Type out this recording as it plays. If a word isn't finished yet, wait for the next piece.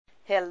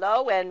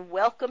Hello and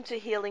welcome to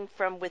Healing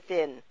from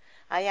Within.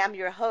 I am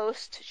your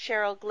host,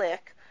 Cheryl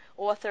Glick,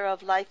 author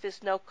of Life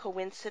is No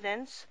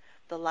Coincidence,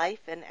 The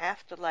Life and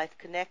Afterlife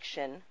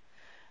Connection,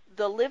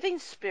 The Living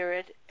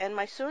Spirit, and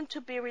my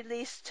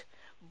soon-to-be-released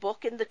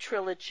book in the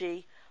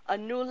trilogy, A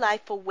New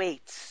Life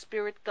Awaits,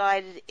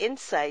 Spirit-Guided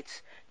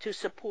Insights to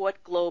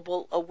Support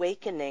Global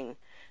Awakening,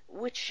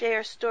 which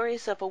shares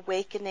stories of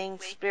awakening,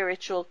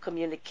 spiritual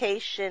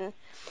communication,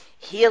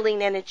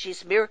 healing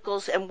energies,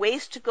 miracles, and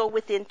ways to go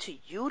within to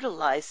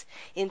utilize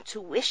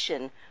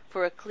intuition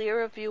for a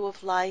clearer view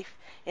of life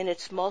in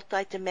its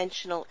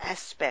multidimensional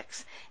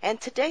aspects. And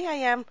today I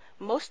am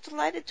most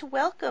delighted to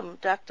welcome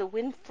Dr.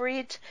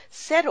 Winfried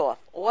Sedhoff,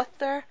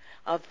 author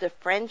of The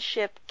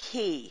Friendship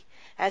Key,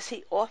 as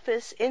he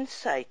offers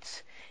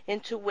insights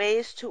into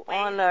ways to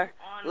honor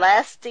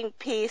lasting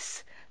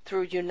peace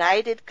through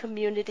united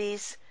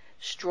communities,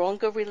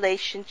 stronger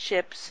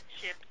relationships,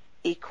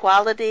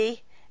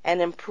 equality,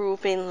 and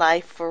improving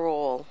life for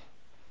all.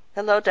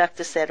 Hello,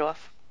 Dr.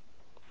 Sedhoff.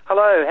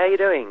 Hello, how are you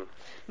doing?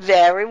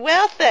 Very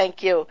well,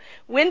 thank you.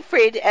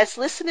 Winfried, as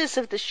listeners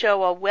of the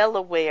show are well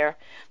aware,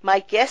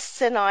 my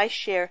guests and I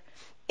share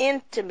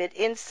intimate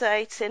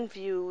insights and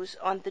views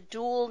on the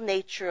dual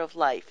nature of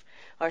life,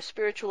 our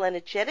spiritual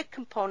energetic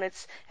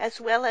components,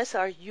 as well as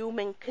our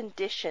human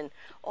condition,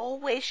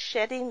 always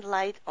shedding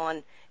light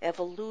on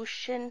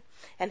evolution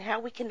and how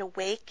we can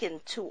awaken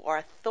to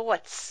our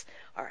thoughts,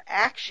 our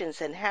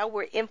actions, and how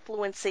we're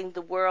influencing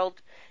the world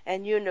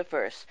and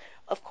universe.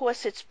 Of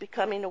course, it's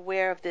becoming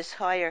aware of this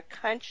higher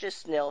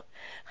consciousness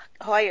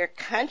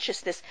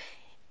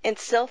and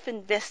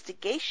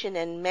self-investigation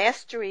and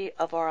mastery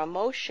of our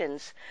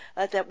emotions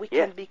that we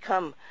can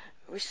become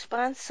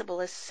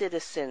responsible as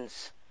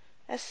citizens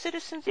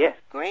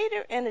of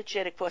greater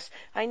energetic force.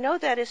 I know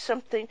that is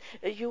something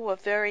you are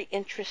very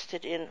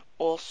interested in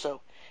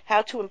also,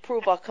 how to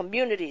improve our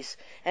communities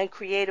and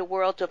create a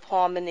world of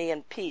harmony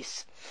and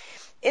peace.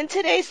 In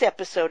today's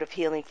episode of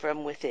Healing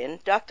from Within,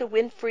 Dr.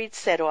 Winfried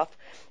Sedhoff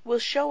will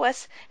show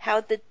us how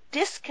the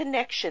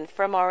disconnection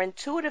from our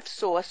intuitive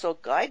source or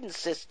guidance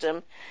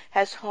system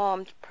has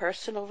harmed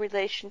personal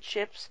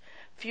relationships,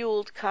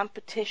 fueled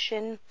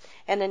competition,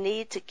 and a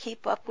need to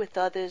keep up with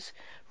others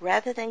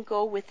rather than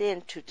go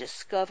within to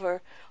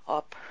discover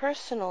our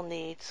personal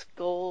needs,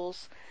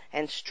 goals,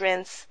 and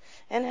strengths,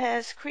 and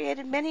has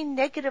created many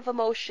negative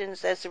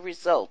emotions as a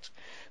result.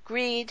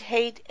 Greed,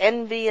 hate,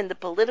 envy in the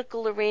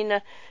political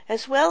arena,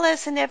 as well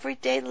as in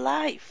everyday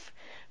life.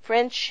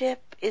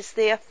 Friendship is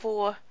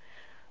therefore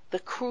the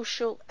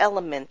crucial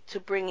element to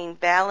bringing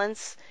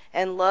balance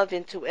and love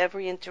into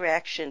every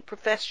interaction,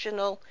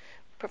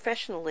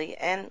 professionally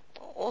and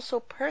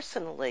also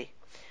personally.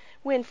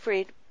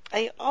 Winfried,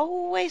 I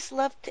always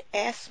love to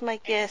ask my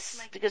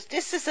guests, because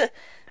this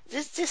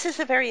is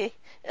a very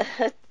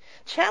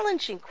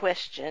challenging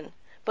question,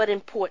 but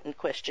important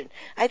question.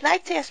 I'd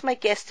like to ask my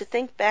guests to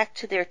think back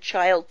to their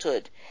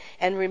childhood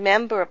and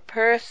remember a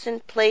person,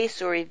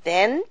 place, or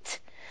event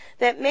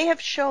that may have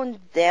shown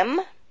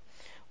them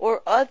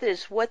or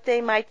others what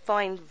they might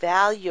find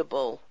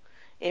valuable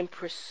in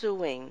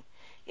pursuing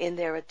in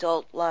their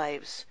adult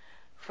lives.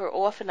 For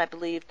often, I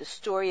believe, the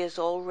story is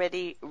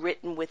already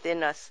written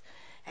within us,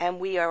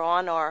 and we are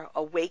on our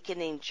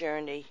awakening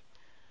journey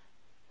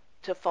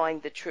to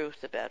find the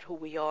truth about who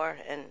we are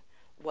and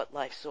what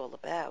life's all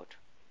about.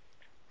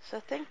 So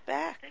think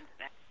back.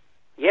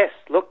 Yes,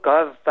 look,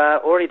 I've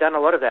already done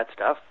a lot of that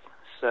stuff.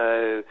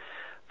 So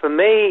for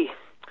me,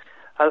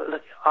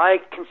 I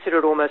consider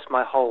it almost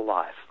my whole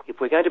life.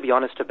 If we're going to be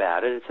honest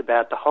about it, it's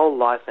about the whole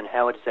life and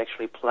how it has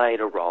actually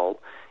played a role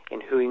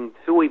in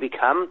who we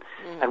become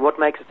and what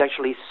makes us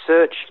actually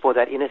search for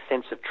that inner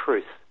sense of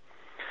truth.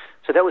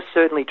 So that was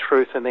certainly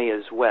true for me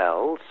as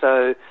well.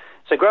 So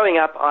growing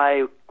up,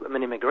 I'm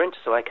an immigrant,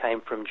 so I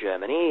came from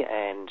Germany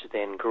and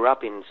then grew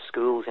up in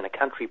schools in a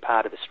country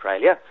part of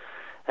Australia.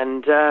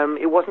 And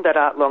it wasn't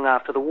that long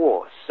after the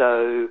war.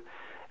 So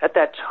at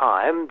that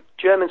time,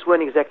 Germans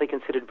weren't exactly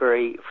considered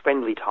very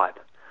friendly type.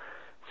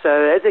 So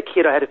as a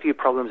kid, I had a few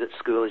problems at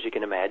school, as you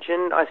can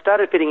imagine. I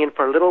started fitting in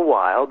for a little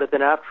while, but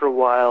then after a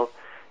while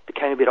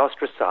became a bit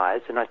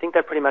ostracized, and I think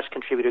that pretty much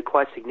contributed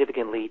quite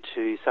significantly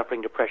to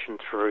suffering depression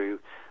through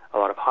a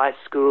lot of high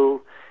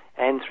school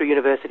and through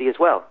university as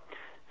well.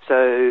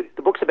 So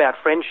the book's about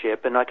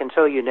friendship, and I can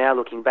tell you now,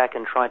 looking back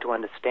and trying to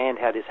understand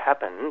how this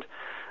happened,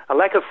 a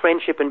lack of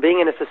friendship and being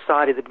in a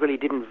society that really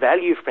didn't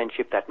value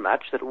friendship that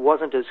much, that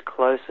wasn't as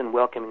close and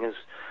welcoming as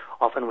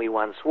often we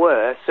once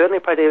were, certainly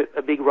played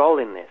a big role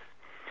in this.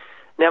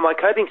 Now, my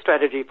coping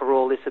strategy for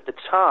all this at the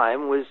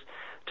time was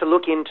to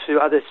look into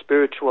other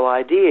spiritual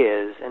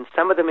ideas, and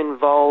some of them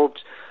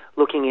involved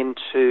looking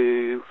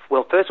into,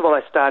 well, first of all,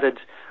 I started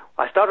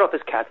off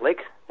as Catholic,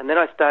 and then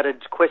I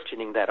started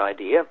questioning that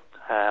idea.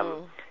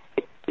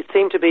 It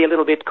seemed to be a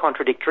little bit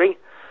contradictory.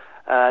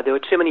 There were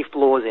too many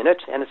flaws in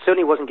it, and it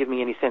certainly wasn't giving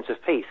me any sense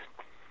of peace.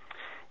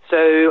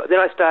 So then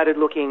I started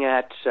looking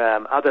at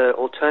other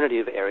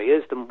alternative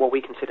areas, what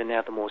we consider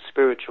now the more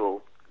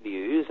spiritual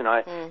views, and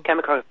I came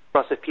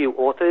across a few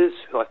authors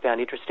who I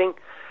found interesting.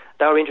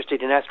 They were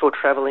interested in astral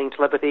travelling,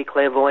 telepathy,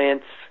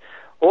 clairvoyance,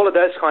 all of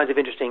those kinds of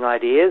interesting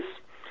ideas.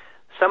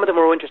 Some of them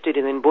were interested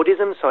in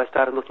Buddhism, so I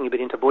started looking a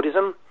bit into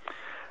Buddhism.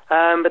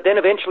 But then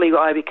eventually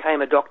I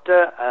became a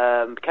doctor,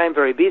 became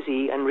very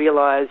busy, and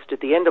realised at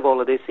the end of all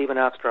of this, even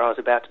after I was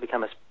about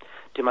to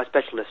do my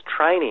specialist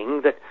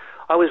training, that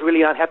I was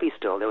really unhappy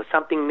still. There was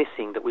something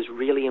missing that was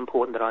really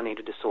important that I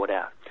needed to sort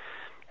out.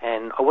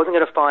 And I wasn't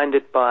going to find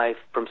it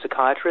from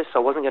psychiatrists. I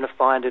wasn't going to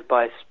find it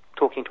by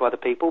talking to other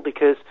people,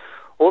 because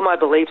all my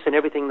beliefs and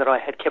everything that I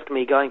had kept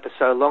me going for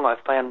so long I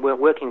found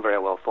weren't working very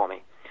well for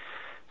me.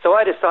 So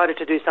I decided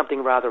to do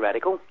something rather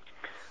radical.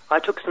 I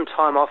took some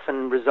time off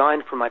and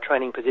resigned from my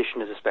training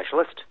position as a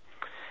specialist,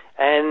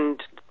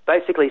 and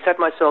basically sat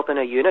myself in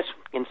a unit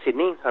in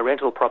Sydney, a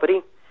rental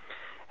property,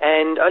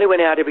 and only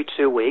went out every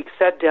 2 weeks,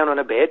 sat down on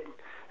a bed,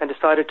 and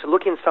decided to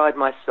look inside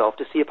myself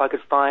to see if I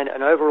could find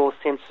an overall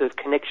sense of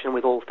connection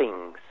with all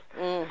things,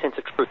 a sense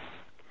of truth.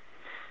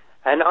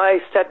 And I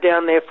sat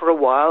down there for a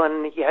while,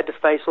 and you had to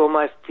face all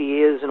my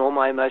fears and all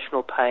my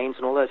emotional pains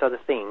and all those other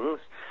things.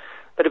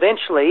 But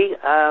eventually,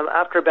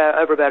 over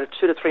about a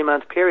 2 to 3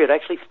 month period, I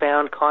actually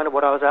found kind of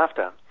what I was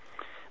after,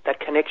 that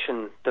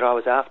connection that I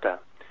was after.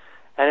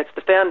 And it's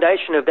the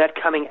foundation of that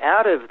coming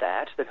out of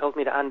that helped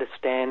me to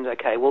understand,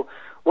 okay, well,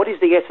 what is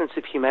the essence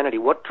of humanity?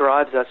 What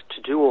drives us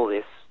to do all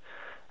this?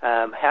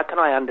 How can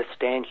I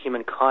understand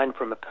humankind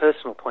from a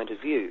personal point of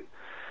view?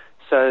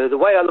 So the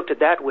way I looked at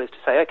that was to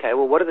say, okay,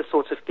 well, what are the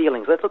sorts of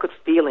feelings? Let's look at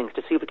feelings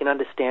to see if we can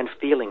understand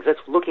feelings. Let's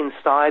look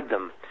inside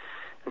them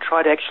and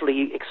try to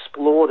actually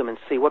explore them and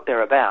see what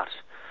they're about.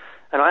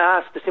 And I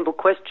asked the simple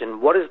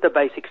question, what is the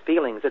basic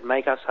feelings that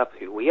make us up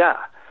who we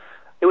are?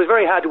 It was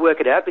very hard to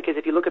work it out, because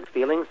if you look at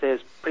feelings,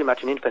 there's pretty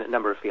much an infinite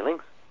number of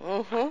feelings,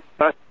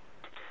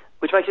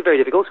 which makes it very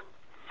difficult.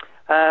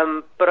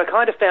 But I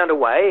kind of found a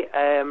way.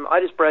 I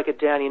just broke it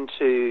down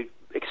into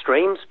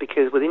extremes,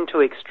 because within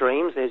two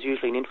extremes, there's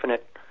usually an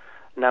infinite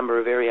number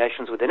of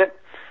variations within it.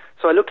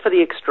 So I looked for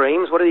the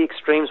extremes. What are the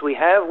extremes we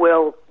have?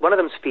 Well, one of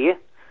them's fear.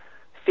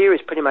 Fear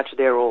is pretty much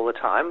there all the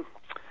time.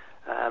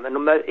 And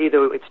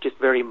either it's just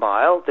very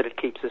mild, that it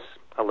keeps us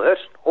alert,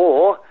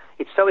 or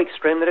it's so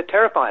extreme that it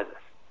terrifies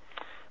us.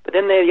 But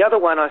then the other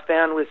one I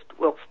found was,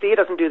 well, fear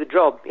doesn't do the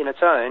job in its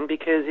own,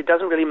 because it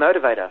doesn't really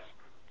motivate us.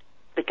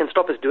 It can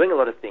stop us doing a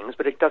lot of things,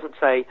 but it doesn't,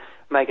 say,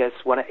 make us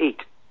want to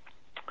eat.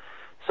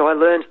 So I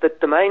learned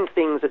that the main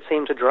things that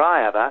seem to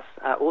drive us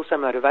are also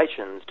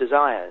motivations,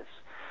 desires.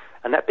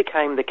 And that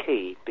became the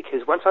key,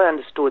 because once I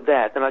understood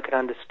that, then I could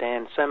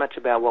understand so much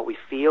about what we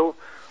feel,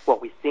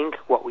 what we think,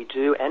 what we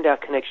do, and our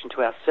connection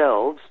to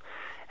ourselves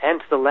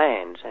and to the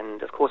land.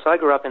 And, of course, I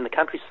grew up in the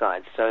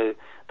countryside, so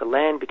the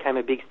land became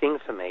a big thing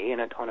for me,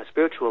 and on a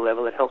spiritual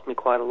level, it helped me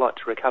quite a lot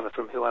to recover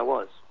from who I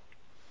was.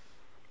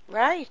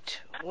 Right.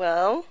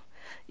 Well,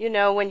 you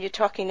know, when you're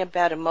talking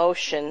about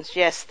emotions,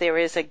 yes, there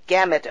is a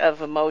gamut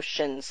of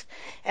emotions.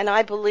 And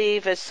I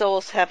believe as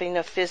souls having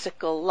a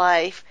physical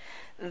life,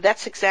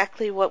 that's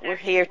exactly what we're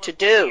here to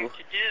do.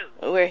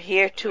 We're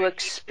here to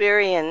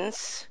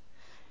experience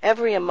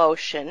every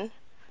emotion,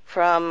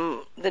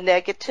 from the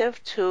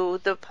negative to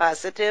the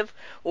positive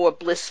or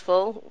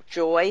blissful,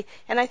 joy.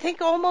 And I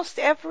think almost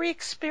every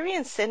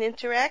experience and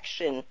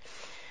interaction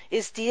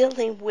is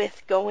dealing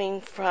with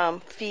going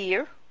from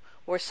fear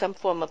or some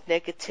form of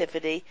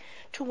negativity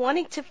to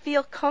wanting to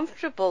feel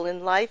comfortable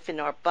in life, in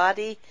our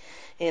body,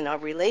 in our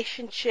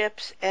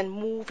relationships, and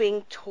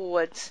moving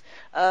towards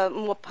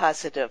more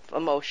positive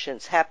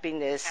emotions,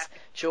 happiness,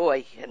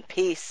 joy, and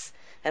peace,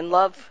 and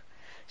love.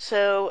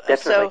 So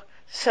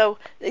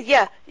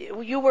yeah,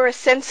 you were a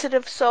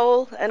sensitive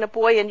soul and a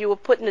boy, and you were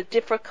put in a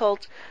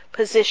difficult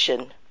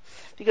position.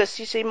 Because,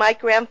 you see, my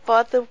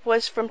grandfather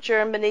was from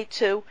Germany,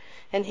 too,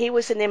 and he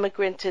was an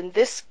immigrant in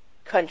this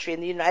country,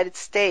 in the United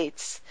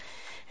States.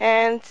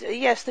 And,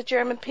 yes, the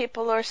German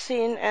people are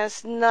seen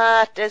as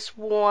not as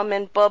warm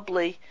and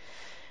bubbly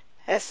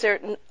as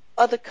certain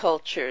other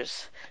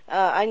cultures.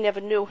 I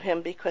never knew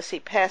him because he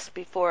passed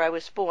before I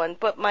was born,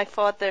 but my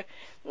father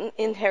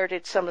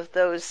inherited some of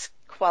those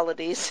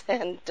qualities,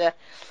 and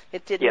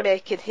it didn't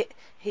make it.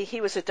 He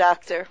was a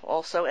doctor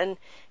also, and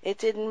it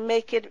didn't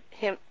make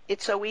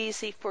it so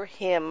easy for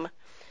him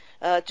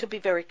to be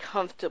very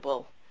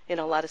comfortable in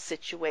a lot of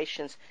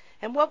situations.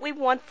 And what we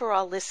want for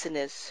our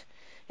listeners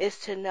is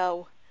to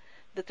know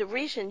that the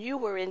reason you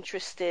were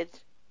interested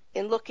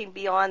in looking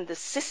beyond the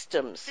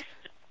systems,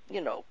 you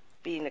know,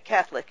 being a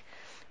Catholic,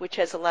 which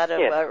has a lot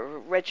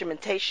of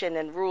regimentation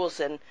and rules,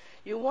 and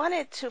you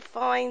wanted to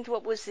find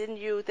what was in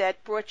you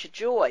that brought you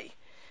joy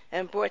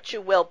and brought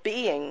you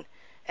well-being,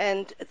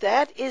 and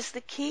that is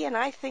the key, and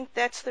I think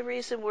that's the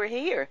reason we're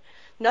here.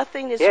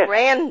 Nothing is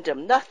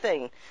random,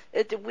 nothing.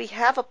 We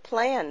have a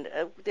plan.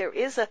 There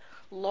is a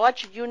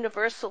large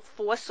universal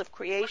force of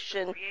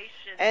creation,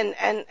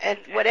 and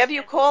whatever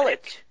you call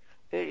it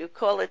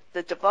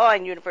the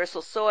divine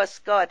universal source,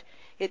 God,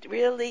 it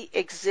really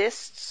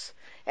exists,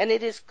 and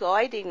it is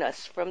guiding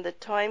us from the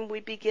time we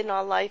begin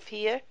our life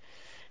here,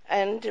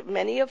 and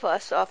many of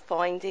us are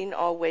finding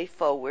our way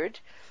forward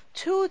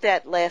to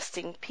that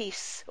lasting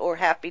peace or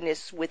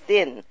happiness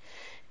within,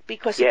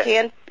 because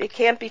yes. it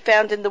can't be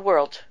found in the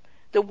world.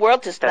 The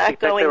world is That's not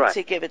exactly going right.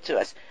 to give it to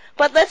us.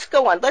 But let's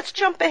go on. Let's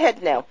jump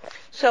ahead now.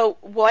 So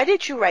why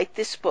did you write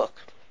this book?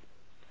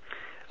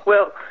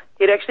 Well,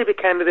 it actually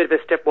became a bit of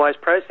a stepwise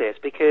process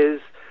because,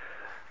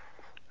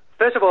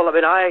 first of all,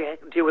 I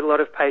deal with a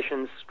lot of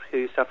patients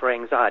who suffer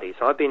anxiety.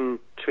 So I do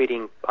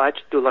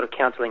a lot of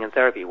counselling and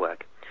therapy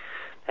work.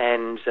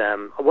 And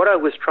what I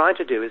was trying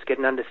to do is get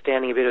an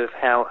understanding a bit of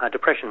how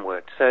depression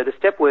worked. So the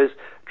step was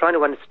trying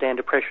to understand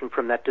depression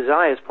from that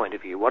desires point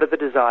of view. What are the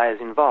desires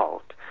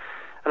involved?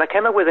 And I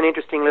came up with an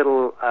interesting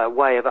little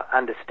way of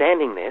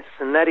understanding this,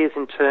 and that is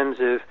in terms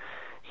of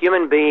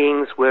human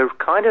beings were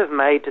kind of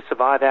made to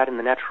survive out in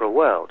the natural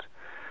world.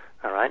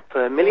 All right?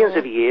 For millions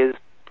of years,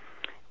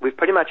 we've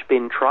pretty much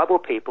been tribal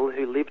people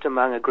who lived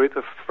among a group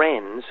of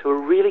friends who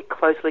were really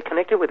closely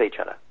connected with each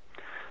other.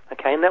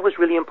 Okay, and that was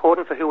really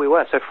important for who we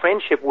were. So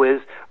friendship was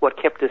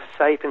what kept us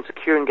safe and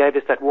secure and gave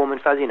us that warm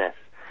and fuzziness.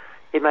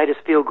 It made us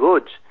feel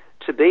good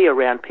to be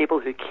around people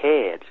who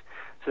cared.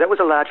 So that was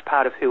a large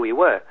part of who we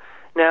were.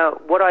 Now,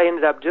 what I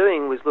ended up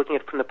doing was looking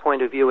at it from the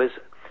point of view as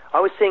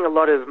I was seeing a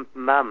lot of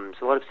mums,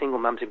 a lot of single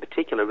mums in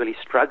particular, really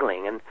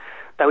struggling, and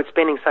they were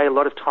spending, say, a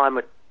lot of time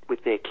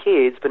with their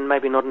kids, but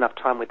maybe not enough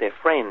time with their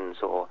friends,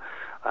 or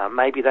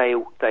maybe they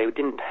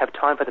didn't have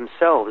time for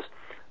themselves.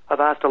 I've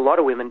asked a lot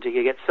of women, do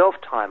you get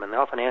self-time? And the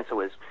often answer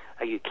was,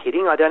 are you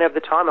kidding? I don't have the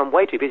time. I'm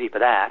way too busy for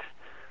that.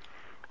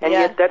 And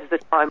yet that's the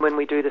time when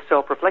we do the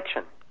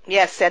self-reflection.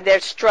 Yes, and they're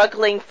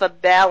struggling for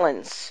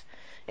balance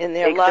in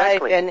their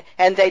life,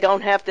 and they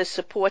don't have the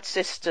support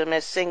system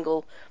as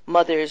single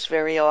mothers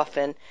very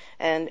often.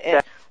 And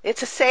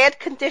it's a sad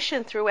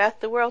condition throughout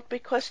the world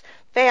because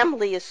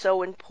family is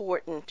so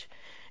important.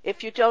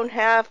 If you don't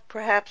have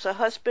perhaps a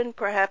husband,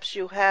 perhaps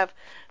you have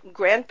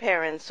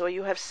grandparents or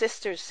you have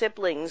sisters,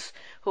 siblings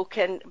who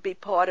can be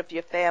part of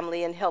your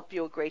family and help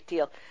you a great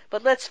deal.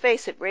 But let's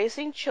face it,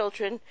 raising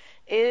children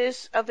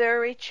is a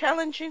very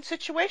challenging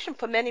situation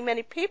for many,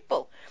 many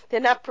people. They're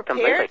not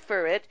prepared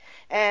for it.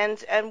 And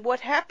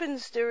what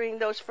happens during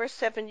those first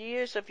 7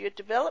 years of your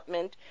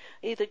development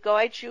either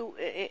guides you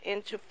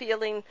into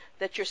feeling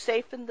that you're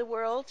safe in the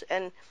world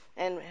and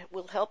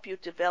will help you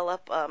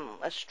develop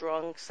a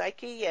strong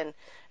psyche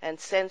and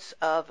sense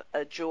of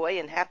joy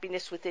and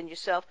happiness within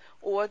yourself,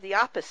 or the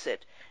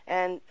opposite.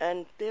 And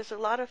there's a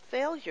lot of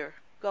failure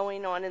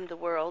going on in the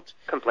world.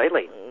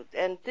 Completely.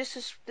 And this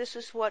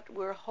is what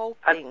we're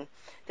hoping,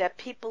 that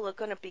people are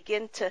going to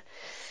begin to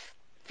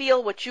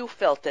feel what you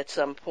felt at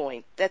some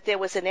point, that there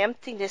was an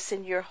emptiness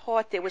in your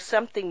heart, there was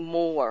something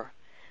more.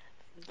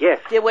 Yes.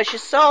 There was your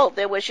soul,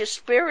 there was your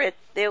spirit,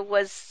 there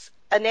was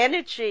an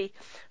energy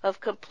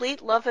of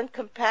complete love and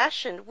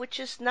compassion, which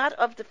is not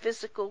of the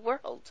physical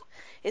world.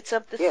 It's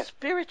of the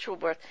spiritual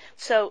world.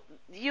 So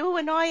you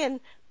and I and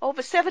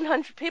over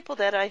 700 people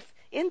that I've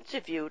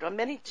interviewed on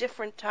many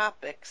different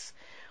topics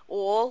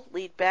all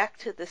lead back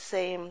to the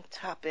same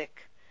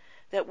topic,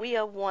 that we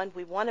are one.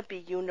 We want to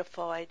be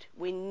unified.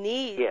 We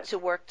need to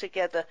work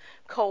together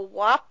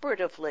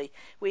cooperatively.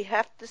 We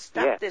have to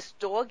stop this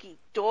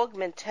dog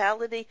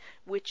mentality,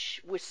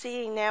 which we're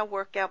seeing now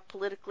work out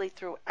politically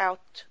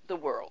throughout the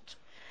world.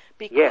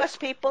 Because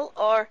people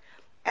are,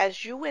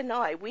 as you and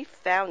I, we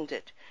found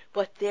it,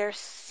 but they're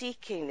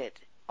seeking it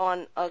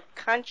on a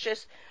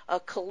conscious, a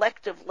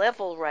collective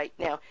level right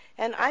now.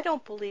 And I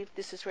don't believe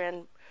this is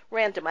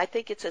random. I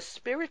think it's a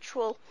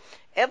spiritual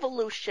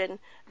evolution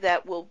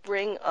that will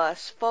bring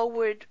us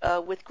forward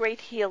with great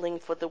healing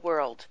for the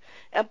world.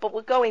 But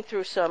we're going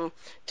through some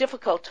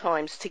difficult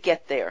times to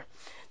get there.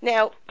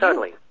 Now,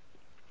 totally.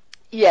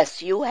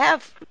 You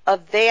have a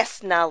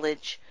vast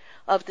knowledge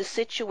of the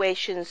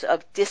situations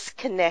of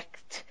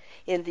disconnect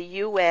in the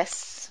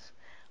U.S.,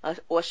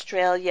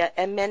 Australia,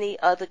 and many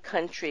other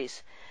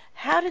countries.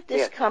 How did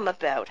this come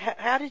about?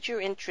 How did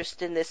your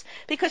interest in this?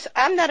 Because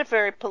I'm not a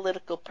very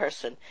political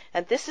person,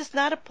 and this is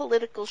not a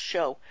political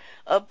show.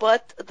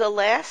 But the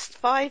last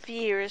 5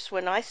 years,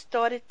 when I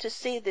started to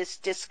see this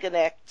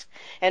disconnect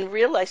and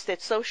realized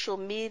that social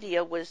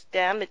media was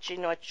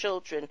damaging our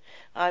children,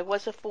 I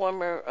was a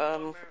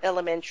former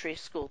elementary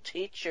school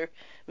teacher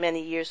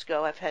many years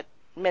ago. I've had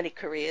many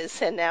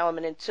careers, and now I'm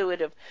an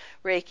intuitive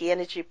Reiki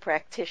energy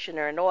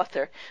practitioner and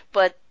author.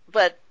 But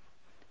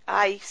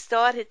I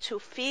started to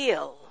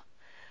feel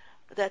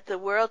that the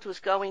world was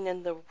going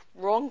in the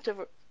wrong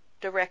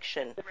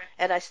direction,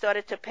 and I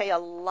started to pay a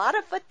lot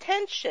of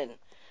attention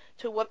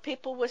to what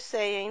people were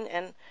saying,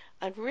 and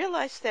I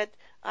realized that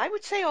I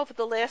would say over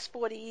the last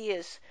 40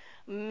 years,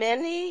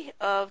 many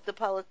of the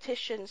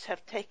politicians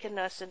have taken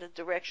us in a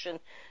direction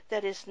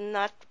that is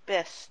not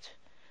best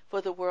for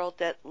the world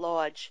at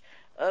large.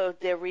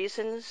 Their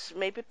reasons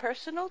may be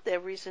personal,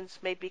 their reasons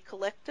may be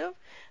collective.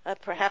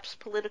 Perhaps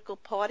political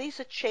parties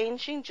are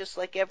changing just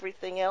like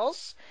everything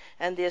else,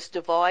 and there's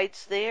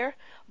divides there.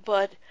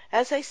 But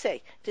as I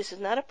say, this is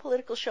not a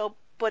political show,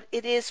 but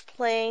it is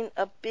playing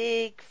a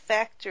big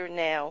factor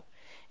now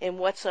in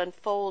what's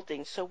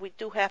unfolding. So we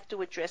do have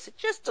to address it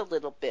just a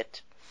little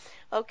bit.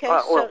 Okay,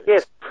 well,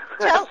 yes,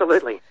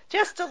 absolutely.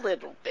 Just a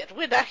little bit.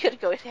 We're not going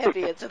to go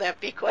heavy into that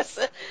because,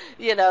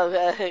 we're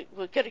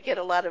going to get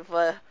a lot of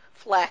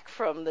flack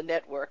from the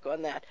network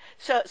on that.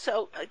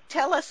 So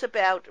tell us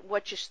about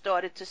what you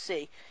started to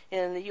see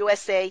in the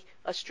USA,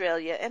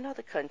 Australia, and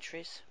other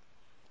countries.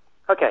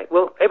 Okay,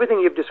 well, everything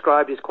you've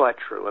described is quite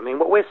true. I mean,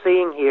 what we're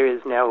seeing here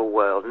is now a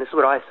world, and this is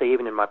what I see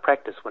even in my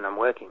practice when I'm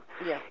working,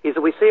 is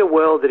that we see a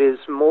world that is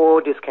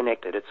more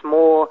disconnected. It's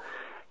more,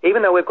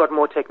 even though we've got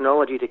more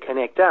technology to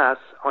connect us,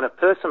 on a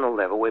personal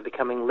level, we're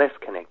becoming less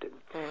connected.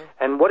 Mm.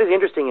 And what is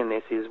interesting in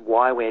this is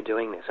why we're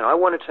doing this. And I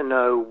wanted to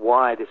know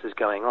why this is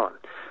going on.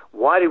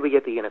 Why did we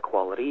get the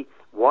inequality?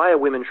 Why are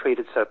women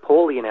treated so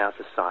poorly in our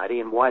society,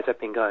 and why has that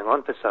been going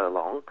on for so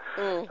long?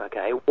 Mm.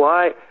 Okay,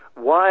 why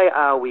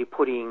are we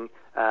putting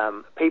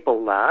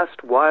people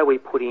last? Why are we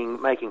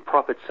making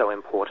profits so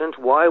important?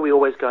 Why are we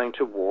always going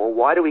to war?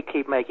 Why do we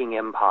keep making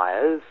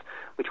empires,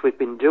 which we've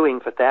been doing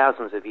for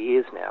thousands of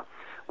years now?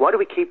 Why do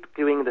we keep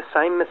doing the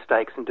same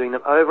mistakes and doing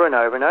them over and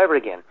over and over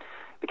again?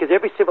 Because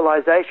every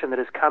civilization that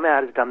has come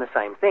out has done the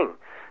same thing.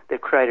 They've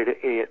created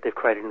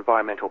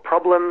environmental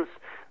problems.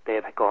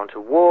 They've gone to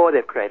war.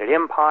 They've created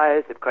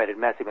empires. They've created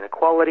massive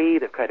inequality.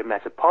 They've created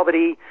massive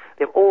poverty.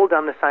 They've all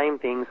done the same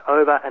things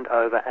over and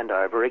over and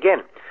over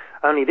again.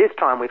 Only this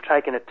time we've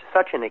taken it to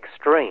such an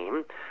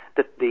extreme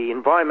that the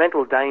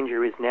environmental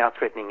danger is now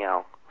threatening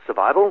our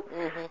survival,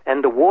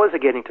 and the wars are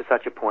getting to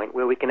such a point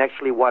where we can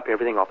actually wipe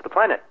everything off the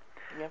planet.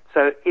 Yep.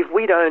 So if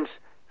we don't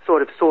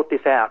sort of sort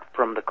this out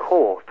from the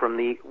core, from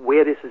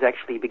where this is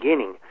actually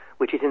beginning,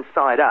 which is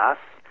inside us,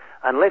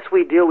 unless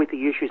we deal with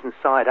the issues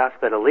inside us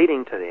that are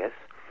leading to this,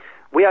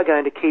 we are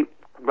going to keep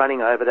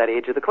running over that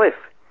edge of the cliff.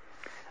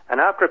 And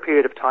after a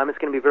period of time, it's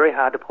going to be very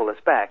hard to pull us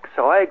back.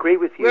 So I agree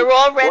with you. We're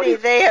already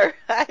there.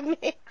 I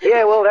mean,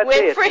 yeah, well, that's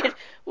it.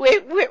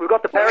 We've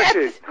got the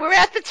parachute. We're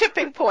at the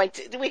tipping point.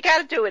 We got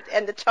to do it,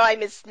 and the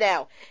time is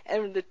now.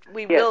 And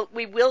we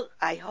will.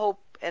 I hope,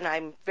 and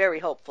I'm very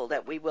hopeful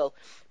that we will.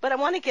 But I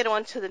want to get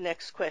on to the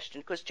next question,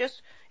 because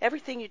just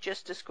everything you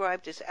just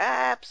described is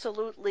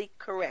absolutely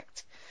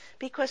correct.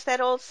 Because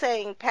that old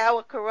saying,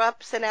 power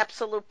corrupts and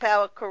absolute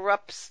power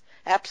corrupts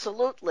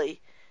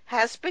absolutely,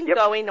 has been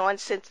going on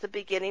since the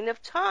beginning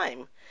of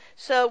time.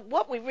 So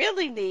what we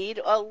really need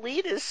are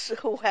leaders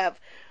who have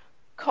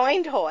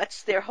kind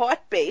hearts, they're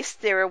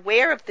heart-based, they're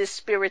aware of this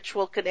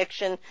spiritual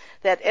connection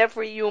that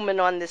every human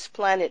on this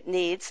planet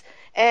needs,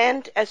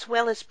 and as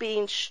well as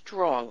being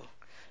strong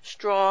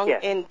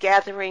in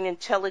gathering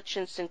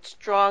intelligence, and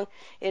strong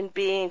in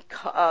being,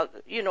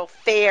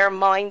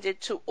 fair-minded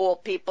to all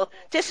people.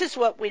 This is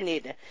what we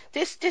need.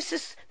 This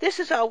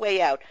is our way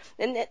out.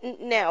 And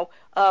now,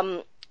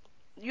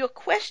 your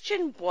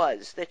question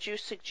was that you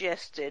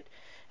suggested,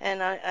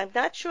 and I'm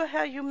not sure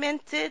how you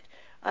meant it.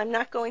 I'm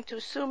not going to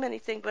assume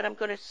anything, but I'm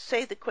going to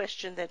say the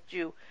question that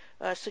you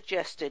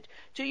suggested.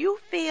 Do you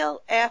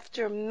feel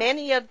after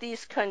many of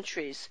these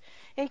countries,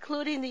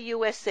 including the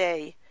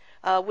USA,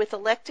 with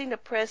electing a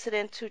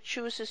president who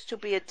chooses to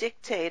be a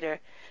dictator,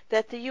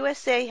 that the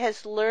USA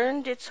has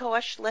learned its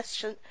harsh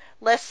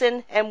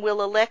lesson and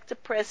will elect a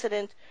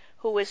president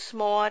who is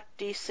smart,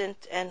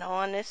 decent, and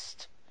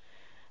honest?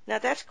 Now,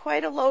 that's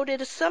quite a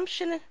loaded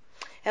assumption,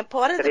 and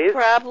part of the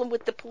problem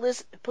with the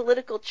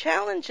political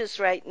challenges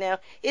right now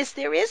is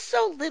there is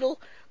so little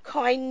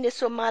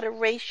kindness or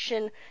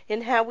moderation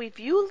in how we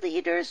view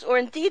leaders, or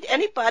indeed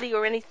anybody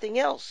or anything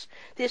else.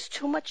 There's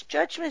too much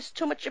judgment, there's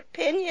too much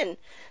opinion,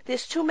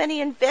 there's too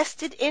many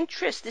invested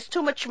interests, there's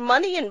too much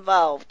money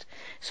involved.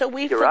 So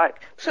You're right.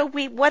 So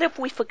what have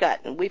we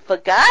forgotten? We've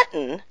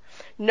forgotten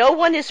no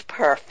one is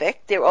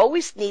perfect. There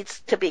always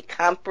needs to be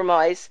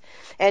compromise,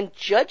 and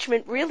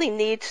judgment really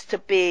needs to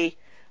be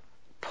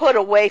put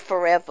away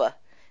forever.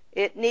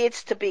 It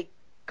needs to be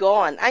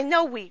gone. I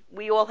know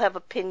we all have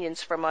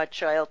opinions from our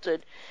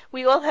childhood.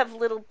 We all have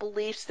little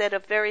beliefs that are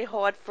very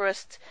hard for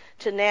us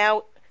to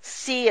now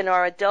see in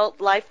our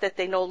adult life that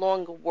they no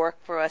longer work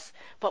for us.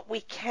 But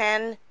we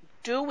can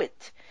do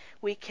it.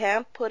 We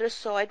can put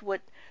aside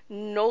what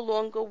no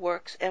longer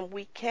works, and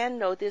we can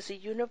know there's a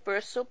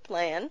universal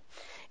plan,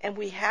 and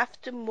we have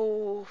to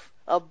move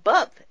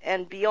above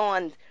and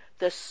beyond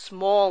the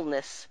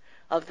smallness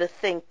of the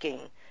thinking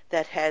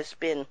that has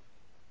been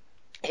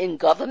in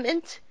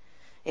government,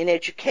 in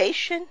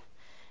education,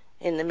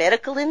 in the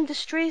medical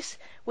industries.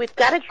 We've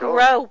got to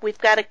grow. We've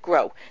got to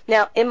grow.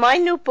 Now, in my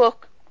new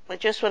book, I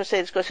just want to say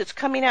this because it's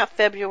coming out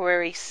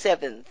February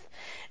 7th,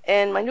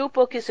 and my new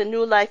book is A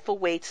New Life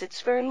Awaits.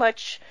 It's very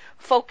much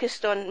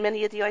focused on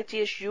many of the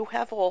ideas you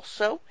have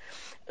also,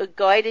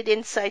 guided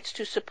insights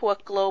to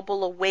support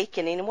global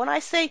awakening. And when I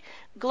say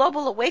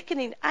global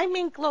awakening, I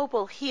mean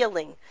global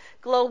healing,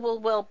 global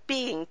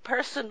well-being,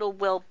 personal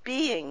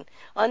well-being,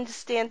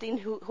 understanding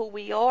who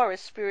we are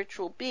as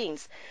spiritual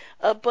beings.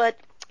 But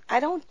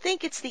I don't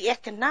think it's the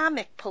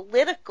economic,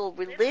 political,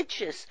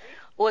 religious,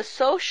 or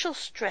social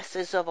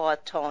stresses of our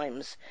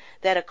times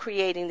that are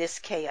creating this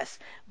chaos.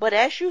 But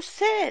as you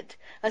said,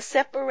 a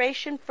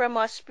separation from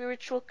our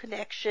spiritual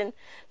connection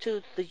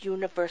to the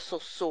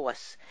universal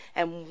source.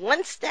 And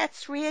once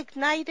that's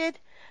reignited,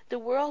 the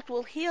world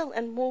will heal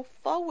and move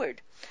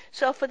forward.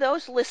 So for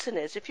those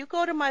listeners, if you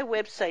go to my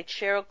website,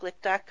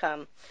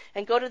 CherylGlick.com,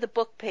 and go to the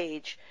book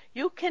page,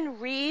 you can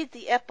read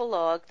the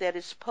epilogue that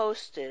is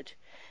posted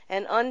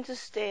and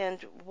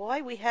understand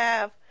why we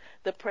have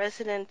the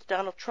President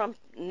Donald Trump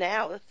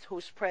now,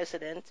 who's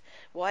president,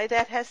 why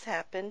that has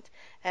happened,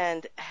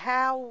 and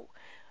how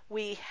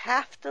we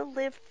have to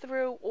live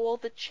through all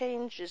the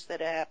changes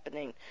that are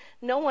happening.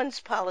 No one's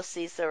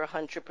policies are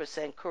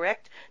 100%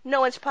 correct.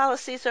 No one's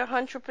policies are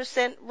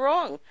 100%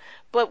 wrong.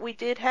 But we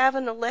did have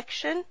an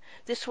election.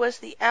 This was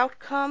the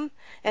outcome.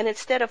 And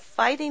instead of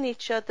fighting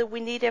each other,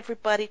 we need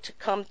everybody to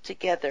come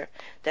together.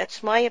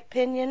 That's my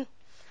opinion.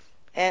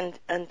 And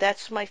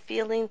that's my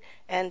feeling.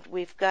 And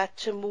we've got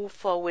to move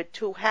forward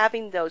to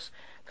having those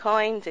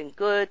kind and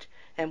good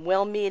and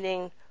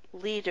well-meaning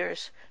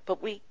leaders.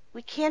 But we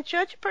can't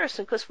judge a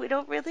person because we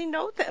don't really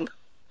know them.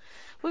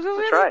 We don't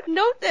really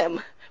know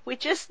them. We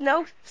just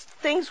know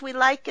things we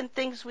like and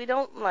things we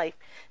don't like.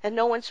 And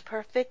no one's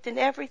perfect in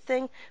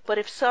everything. But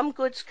if some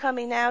good's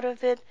coming out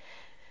of it,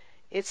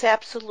 it's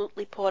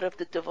absolutely part of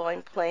the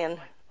divine plan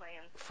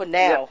for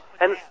now.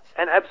 Yeah.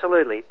 And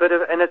absolutely.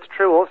 And it's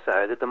true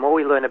also that the more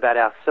we learn about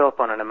ourselves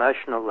on an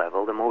emotional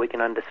level, the more we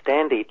can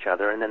understand each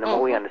other. And then the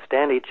more we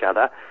understand each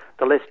other,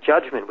 the less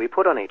judgment we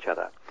put on each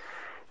other.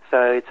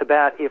 So it's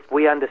about if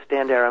we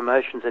understand our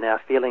emotions and our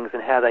feelings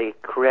and how they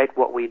create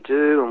what we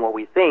do and what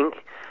we think,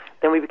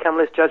 then we become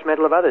less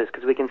judgmental of others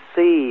because we can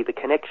see the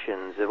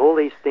connections of all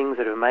these things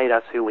that have made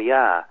us who we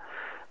are.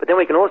 But then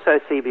we can also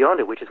see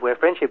beyond it, which is where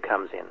friendship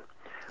comes in.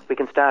 We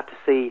can start to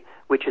see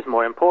which is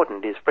more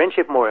important. Is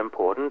friendship more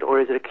important, or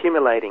is it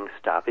accumulating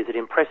stuff? Is it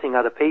impressing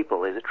other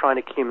people? Is it trying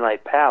to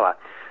accumulate power?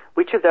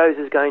 Which of those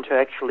is going to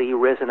actually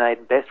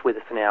resonate best with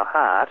us in our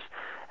heart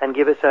and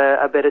give us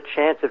a better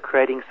chance of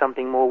creating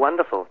something more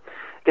wonderful?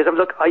 Because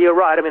look, you're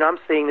right. I mean, I'm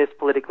seeing this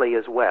politically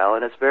as well,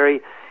 and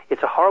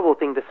it's a horrible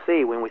thing to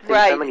see when we see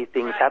so many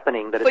things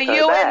happening that are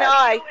so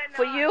bad.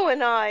 For you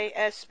and I,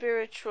 as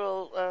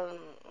spiritual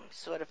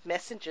sort of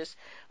messengers,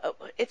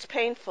 it's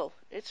painful.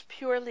 It's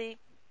purely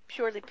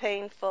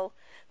painful,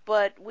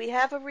 but we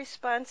have a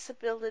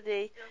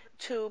responsibility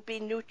to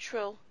be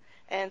neutral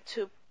and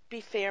to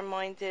be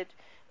fair-minded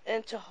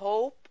and to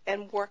hope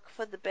and work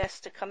for the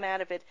best to come out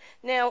of it.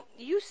 Now,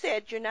 you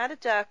said you're not a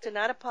doctor,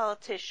 not a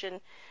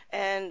politician,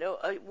 and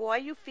why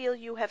you feel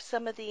you have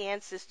some of the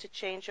answers to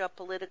change our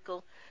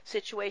political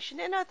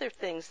situation and other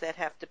things that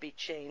have to be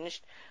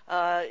changed.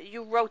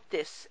 You wrote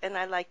this, and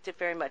I liked it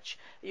very much.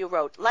 You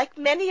wrote, like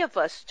many of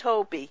us,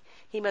 Toby,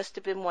 he must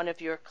have been one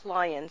of your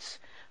clients,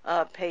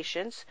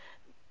 patients,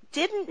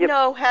 didn't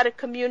know how to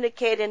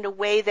communicate in a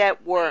way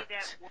that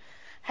worked.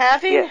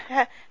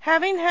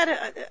 Having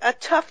had a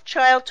tough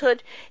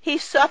childhood, he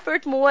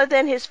suffered more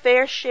than his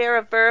fair share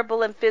of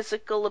verbal and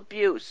physical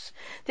abuse.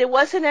 There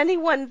wasn't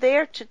anyone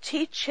there to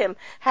teach him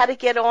how to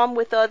get on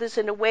with others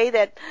in a way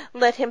that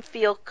let him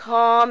feel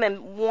calm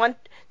and want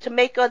to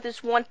make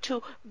others want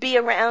to be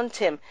around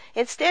him.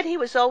 Instead, he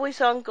was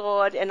always on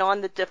guard and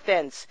on the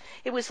defense.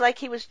 It was like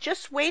he was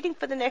just waiting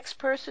for the next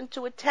person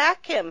to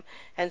attack him,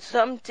 and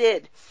some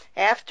did.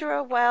 After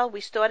a while,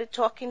 we started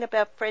talking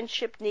about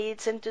friendship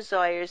needs and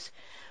desires,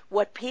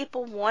 what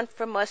people want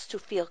from us to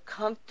feel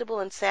comfortable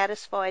and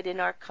satisfied in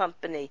our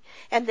company.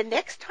 And the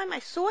next time I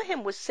saw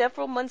him was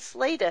several months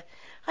later.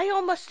 I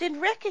almost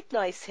didn't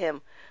recognize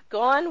him.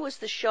 Gone was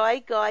the shy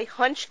guy,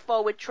 hunched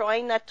forward,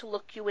 trying not to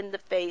look you in the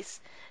face.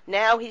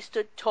 Now he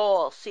stood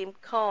tall,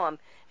 seemed calm,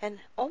 and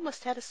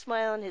almost had a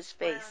smile on his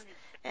face.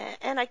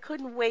 And I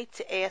couldn't wait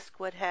to ask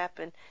what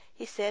happened.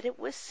 He said it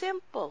was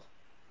simple.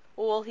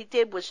 All he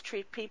did was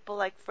treat people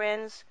like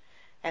friends,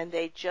 and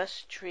they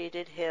just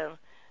treated him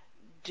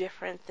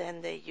different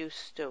than they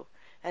used to.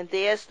 And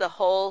there's the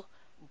whole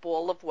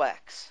ball of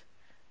wax.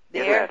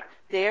 There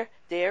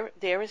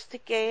is the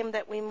game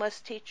that we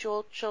must teach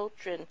all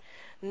children,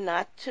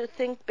 not to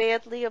think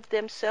badly of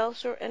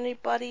themselves or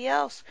anybody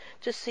else,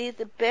 to see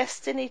the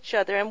best in each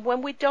other. And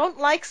when we don't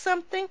like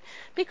something,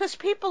 because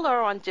people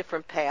are on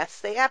different paths,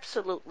 they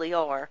absolutely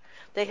are.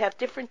 They have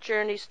different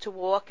journeys to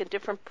walk and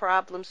different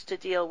problems to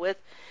deal with,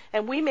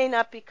 and we may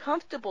not be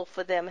comfortable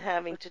for them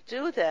having to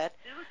do that,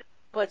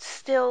 but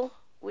still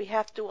we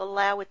have to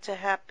allow it to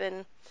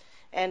happen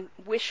and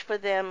wish for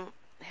them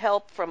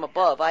help from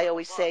above. I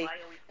always say,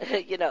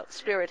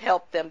 Spirit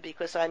help them,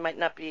 because I might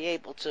not be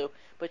able to,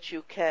 but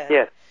you can.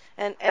 Yes.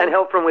 And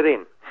help from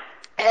within.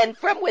 And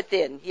from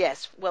within,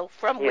 yes. Well,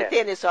 from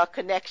within is our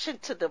connection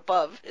to the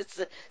above. It's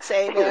the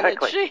same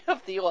energy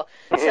of the all.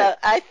 Yeah. So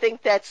I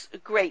think that's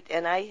great,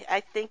 and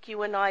I think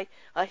you and I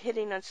are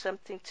hitting on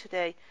something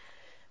today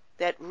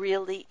that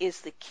really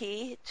is the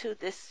key to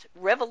this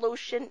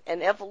revolution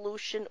and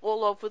evolution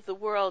all over the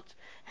world.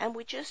 And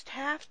we just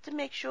have to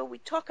make sure we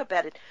talk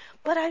about it.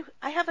 But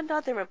I have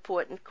another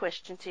important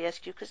question to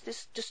ask you, because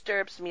this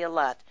disturbs me a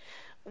lot.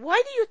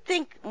 Why do you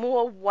think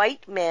more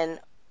white men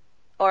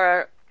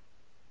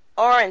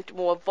aren't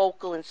more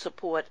vocal in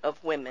support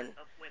of women?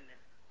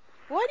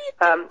 Why do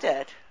you think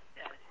that?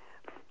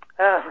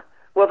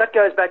 Well, that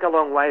goes back a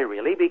long way,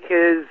 really,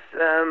 because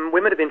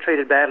women have been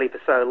treated badly for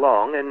so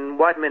long, and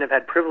white men have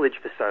had privilege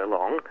for so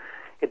long,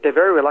 they're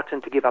very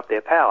reluctant to give up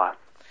their power.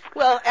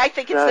 Well, I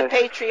think it's the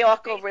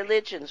patriarchal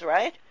religions,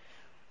 right?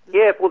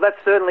 Yeah, well, that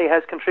certainly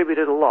has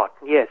contributed a lot.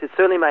 Yes, it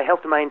certainly may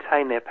help to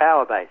maintain their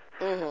power base.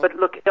 Mm-hmm. But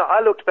look,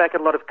 I looked back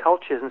at a lot of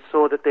cultures and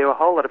saw that there were a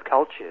whole lot of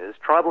cultures,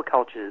 tribal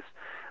cultures,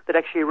 that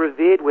actually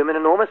revered women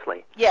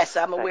enormously. Yes,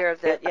 I'm aware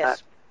of that,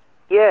 yes.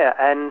 Yeah,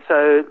 and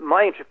so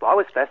I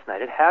was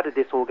fascinated. How did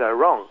this all go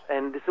wrong?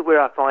 And this is where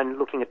I find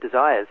looking at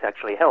desires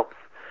actually helps.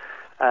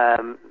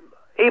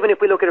 Even if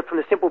we look at it from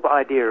the simple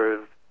idea of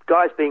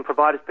guys being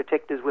providers,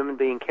 protectors, women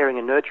being caring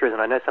and nurturers,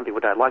 and I know some people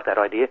don't like that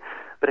idea,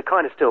 but it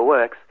kind of still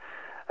works.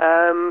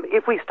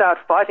 If we start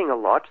fighting a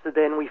lot,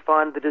 then we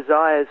find the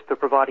desires for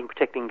providing,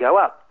 protecting go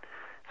up.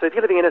 So if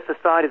you're living in a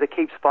society that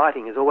keeps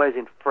fighting, is always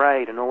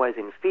afraid and always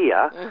in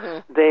fear,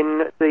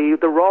 then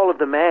the role of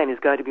the man is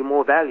going to be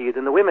more valued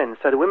than the women.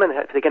 So the women,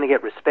 if they're going to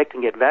get respect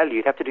and get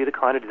valued, have to do the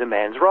kind of the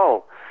man's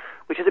role,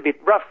 which is a bit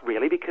rough,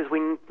 really, because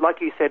like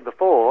you said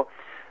before,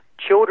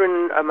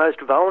 children are most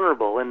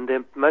vulnerable,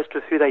 and most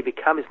of who they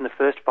become is in the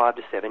first 5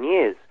 to 7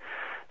 years.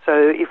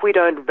 So if we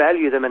don't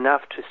value them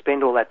enough to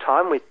spend all that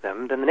time with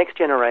them, then the next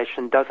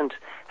generation doesn't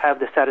have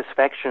the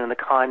satisfaction and the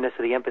kindness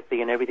and the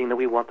empathy and everything that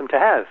we want them to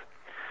have.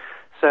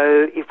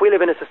 So if we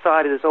live in a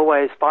society that's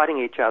always fighting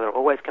each other,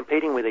 always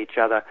competing with each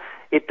other,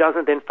 it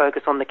doesn't then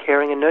focus on the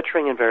caring and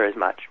nurturing and very as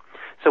much.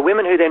 So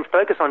women who then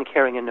focus on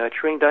caring and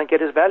nurturing don't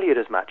get as valued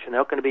as much, and they're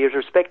not going to be as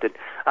respected,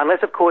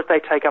 unless, of course, they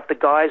take up the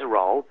guy's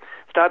role,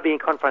 start being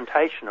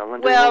confrontational,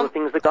 and do all the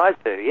things the guys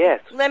do. Yes.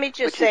 Let me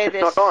just say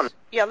this. Not on.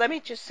 Yeah, let me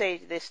just say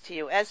this to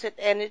you. As an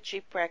energy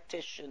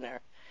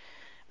practitioner,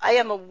 I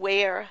am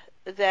aware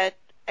that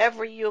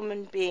every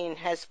human being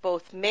has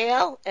both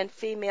male and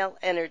female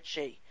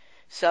energy.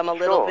 Some a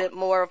little bit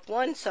more of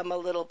one, some a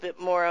little bit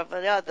more of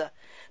another.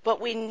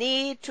 But we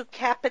need to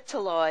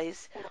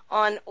capitalize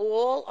on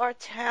all our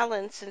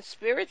talents and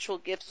spiritual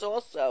gifts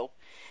also.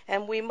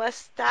 And we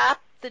must stop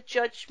the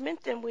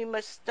judgment, and we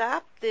must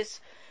stop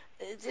this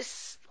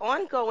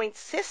ongoing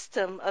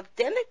system of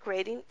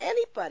denigrating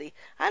anybody.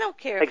 I don't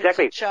care if it's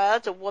a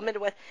child, a woman,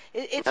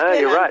 it's been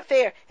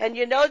unfair. Right. And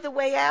you know the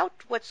way out,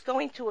 what's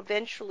going to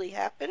eventually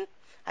happen?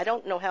 I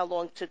don't know how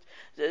long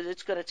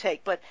it's going to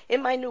take, but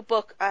in my new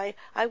book, I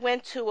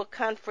went to a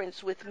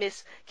conference with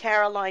Miss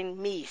Caroline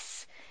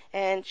Meese,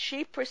 and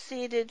she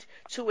proceeded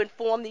to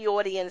inform the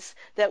audience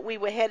that we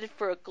were headed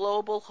for a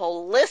global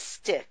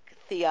holistic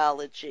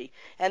theology,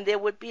 and there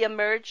would be a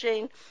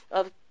merging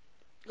of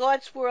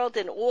God's world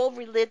and all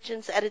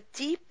religions at a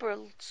deeper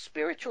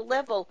spiritual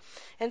level,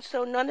 and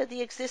so none of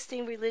the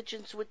existing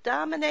religions would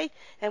dominate,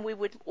 and we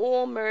would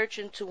all merge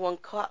into one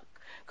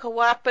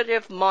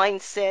cooperative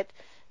mindset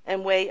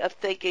and way of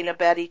thinking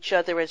about each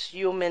other as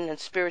human and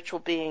spiritual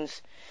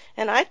beings.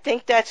 And I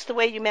think that's the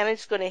way humanity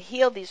is going to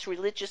heal these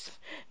religious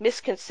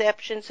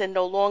misconceptions and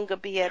no longer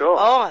be at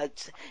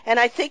odds.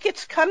 And I think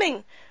it's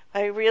coming.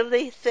 I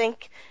really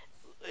think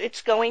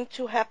it's going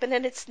to happen,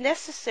 and it's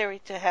necessary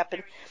to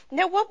happen.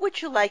 Now, what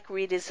would you like,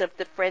 readers of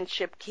the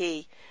Friendship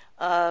Key,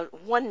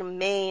 one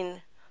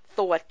main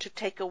thought to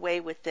take away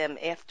with them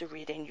after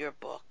reading your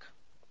book?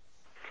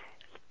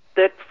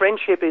 That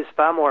friendship is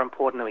far more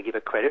important than we give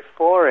it credit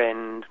for,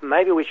 and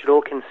maybe we should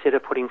all consider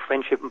putting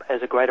friendship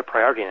as a greater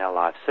priority in our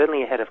lives,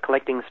 certainly ahead of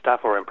collecting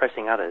stuff or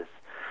impressing others.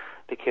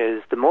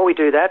 Because the more we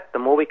do that, the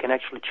more we can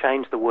actually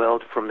change the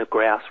world from the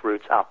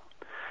grassroots up.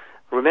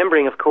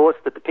 Remembering, of course,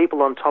 that the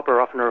people on top are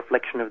often a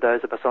reflection of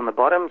those of us on the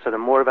bottom, so the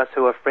more of us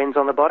who are friends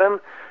on the bottom,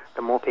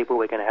 the more people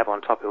we're going to have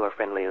on top who are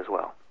friendly as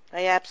well.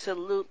 I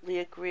absolutely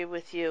agree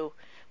with you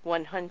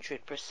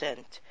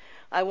 100%.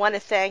 I want to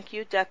thank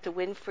you, Dr.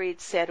 Winfried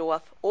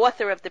Sedhoff,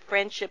 author of The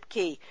Friendship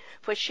Key,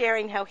 for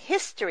sharing how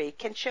history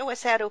can show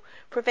us how to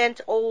prevent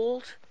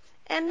old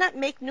and not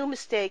make new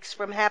mistakes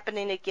from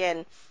happening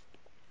again,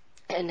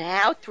 and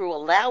how, through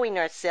allowing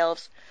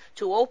ourselves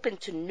to open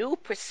to new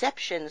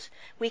perceptions,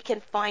 we can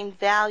find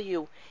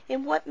value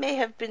in what may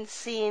have been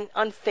seen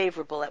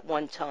unfavorable at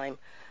one time.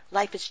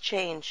 Life is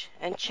change,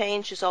 and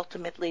change is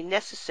ultimately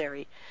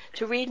necessary.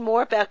 To read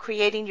more about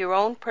creating your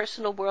own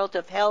personal world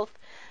of health,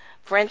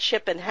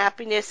 friendship, and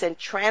happiness, and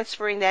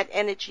transferring that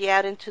energy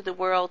out into the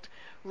world,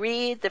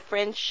 read The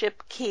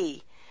Friendship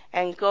Key.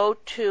 And go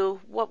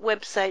to, what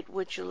website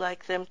would you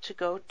like them to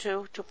go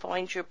to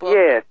find your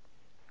book?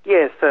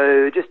 Yeah,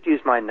 so just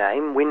use my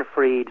name,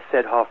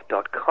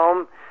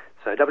 winfriedsedhoff.com.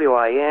 So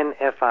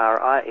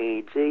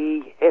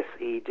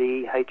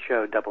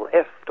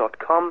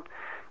winfriedsedhoff.com.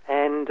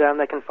 And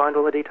they can find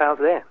all the details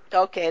there.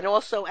 Okay, and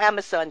also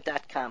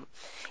Amazon.com.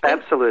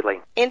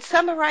 Absolutely. In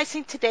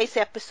summarizing today's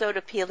episode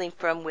of Healing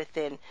from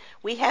Within,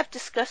 we have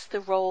discussed the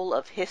role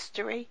of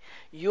history,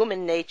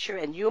 human nature,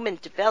 and human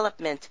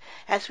development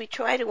as we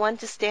try to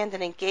understand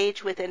and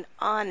engage with an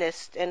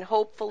honest and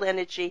hopeful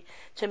energy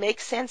to make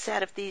sense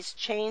out of these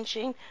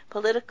changing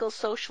political,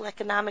 social,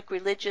 economic,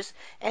 religious,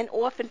 and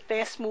often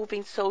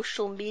fast-moving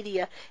social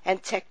media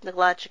and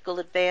technological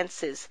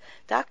advances.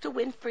 Dr.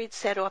 Winfried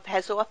Sedhoff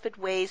has offered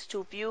ways ways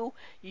to view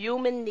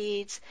human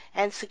needs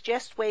and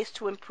suggest ways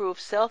to improve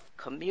self,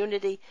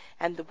 community,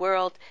 and the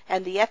world.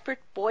 And the effort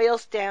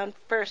boils down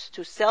first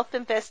to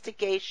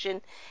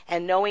self-investigation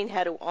and knowing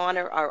how to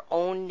honor our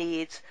own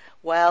needs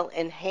while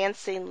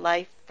enhancing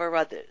life for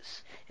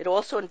others. It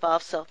also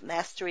involves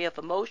self-mastery of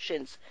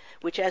emotions,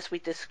 which, as we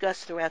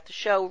discussed throughout the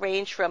show,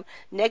 range from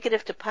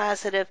negative to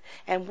positive,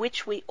 and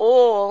which we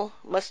all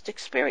must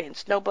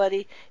experience.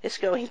 Nobody is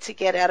going to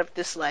get out of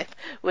this life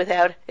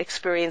without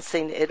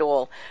experiencing it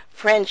all.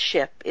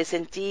 Friendship is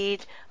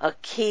indeed a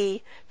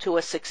key to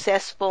a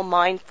successful,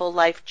 mindful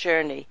life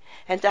journey.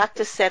 And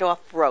Dr. Setoff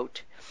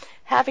wrote,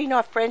 having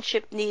our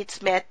friendship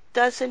needs met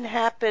doesn't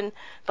happen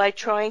by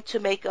trying to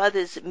make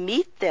others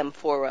meet them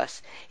for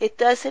us. It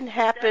doesn't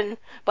happen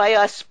by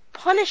us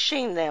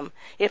punishing them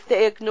if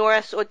they ignore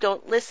us or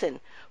don't listen,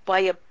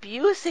 by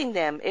abusing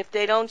them if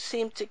they don't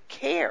seem to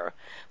care,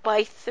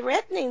 by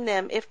threatening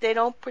them if they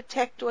don't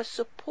protect or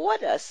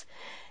support us.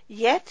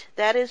 Yet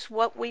that is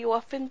what we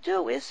often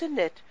do, isn't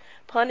it?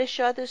 Punish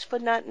others for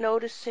not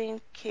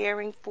noticing,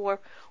 caring for,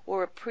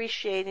 or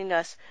appreciating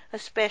us,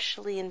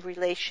 especially in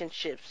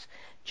relationships.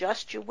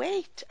 Just you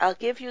wait. I'll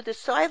give you the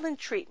silent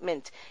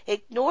treatment,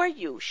 ignore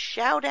you,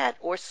 shout at,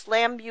 or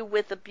slam you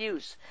with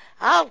abuse.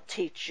 I'll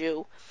teach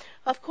you.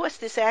 Of course,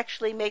 this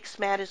actually makes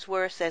matters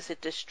worse as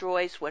it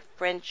destroys what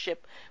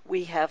friendship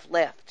we have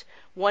left.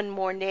 One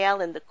more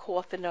nail in the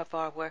coffin of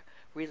our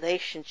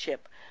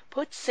relationship.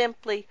 Put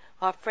simply,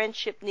 our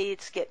friendship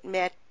needs get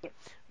met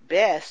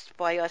best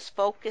by us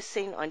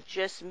focusing on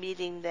just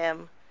meeting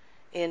them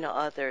in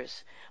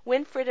others.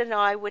 Winfred and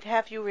I would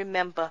have you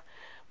remember,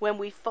 when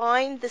we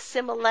find the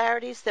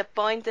similarities that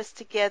bind us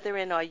together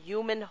in our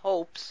human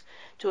hopes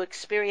to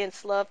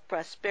experience love,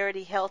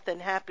 prosperity, health,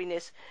 and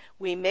happiness,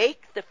 we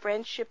make the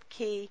friendship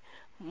key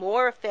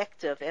more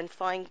effective and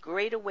find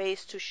greater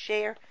ways to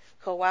share,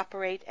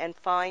 cooperate, and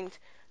find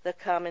the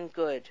common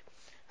good.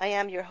 I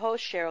am your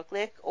host, Cheryl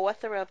Glick,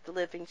 author of The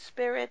Living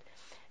Spirit,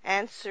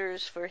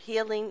 Answers for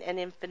Healing and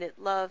Infinite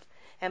Love,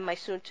 and my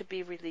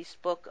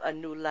soon-to-be-released book, A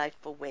New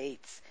Life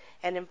Awaits,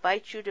 and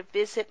invite you to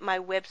visit my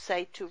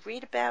website to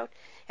read about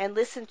and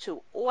listen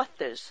to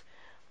authors,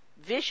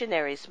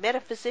 visionaries,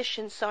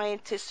 metaphysicians,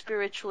 scientists,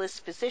 spiritualists,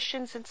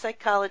 physicians, and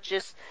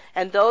psychologists,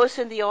 and those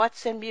in the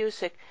arts and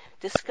music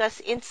discuss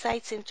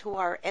insights into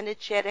our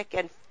energetic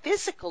and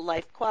physical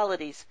life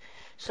qualities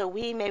so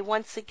we may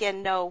once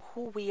again know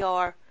who we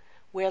are,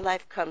 where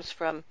life comes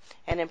from,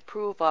 and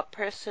improve our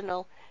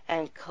personal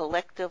and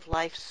collective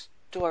life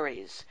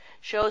stories.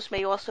 Shows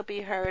may also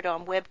be heard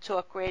on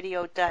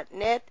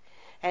webtalkradio.net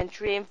and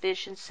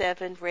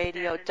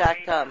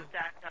dreamvision7radio.com.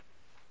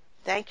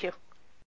 Thank you.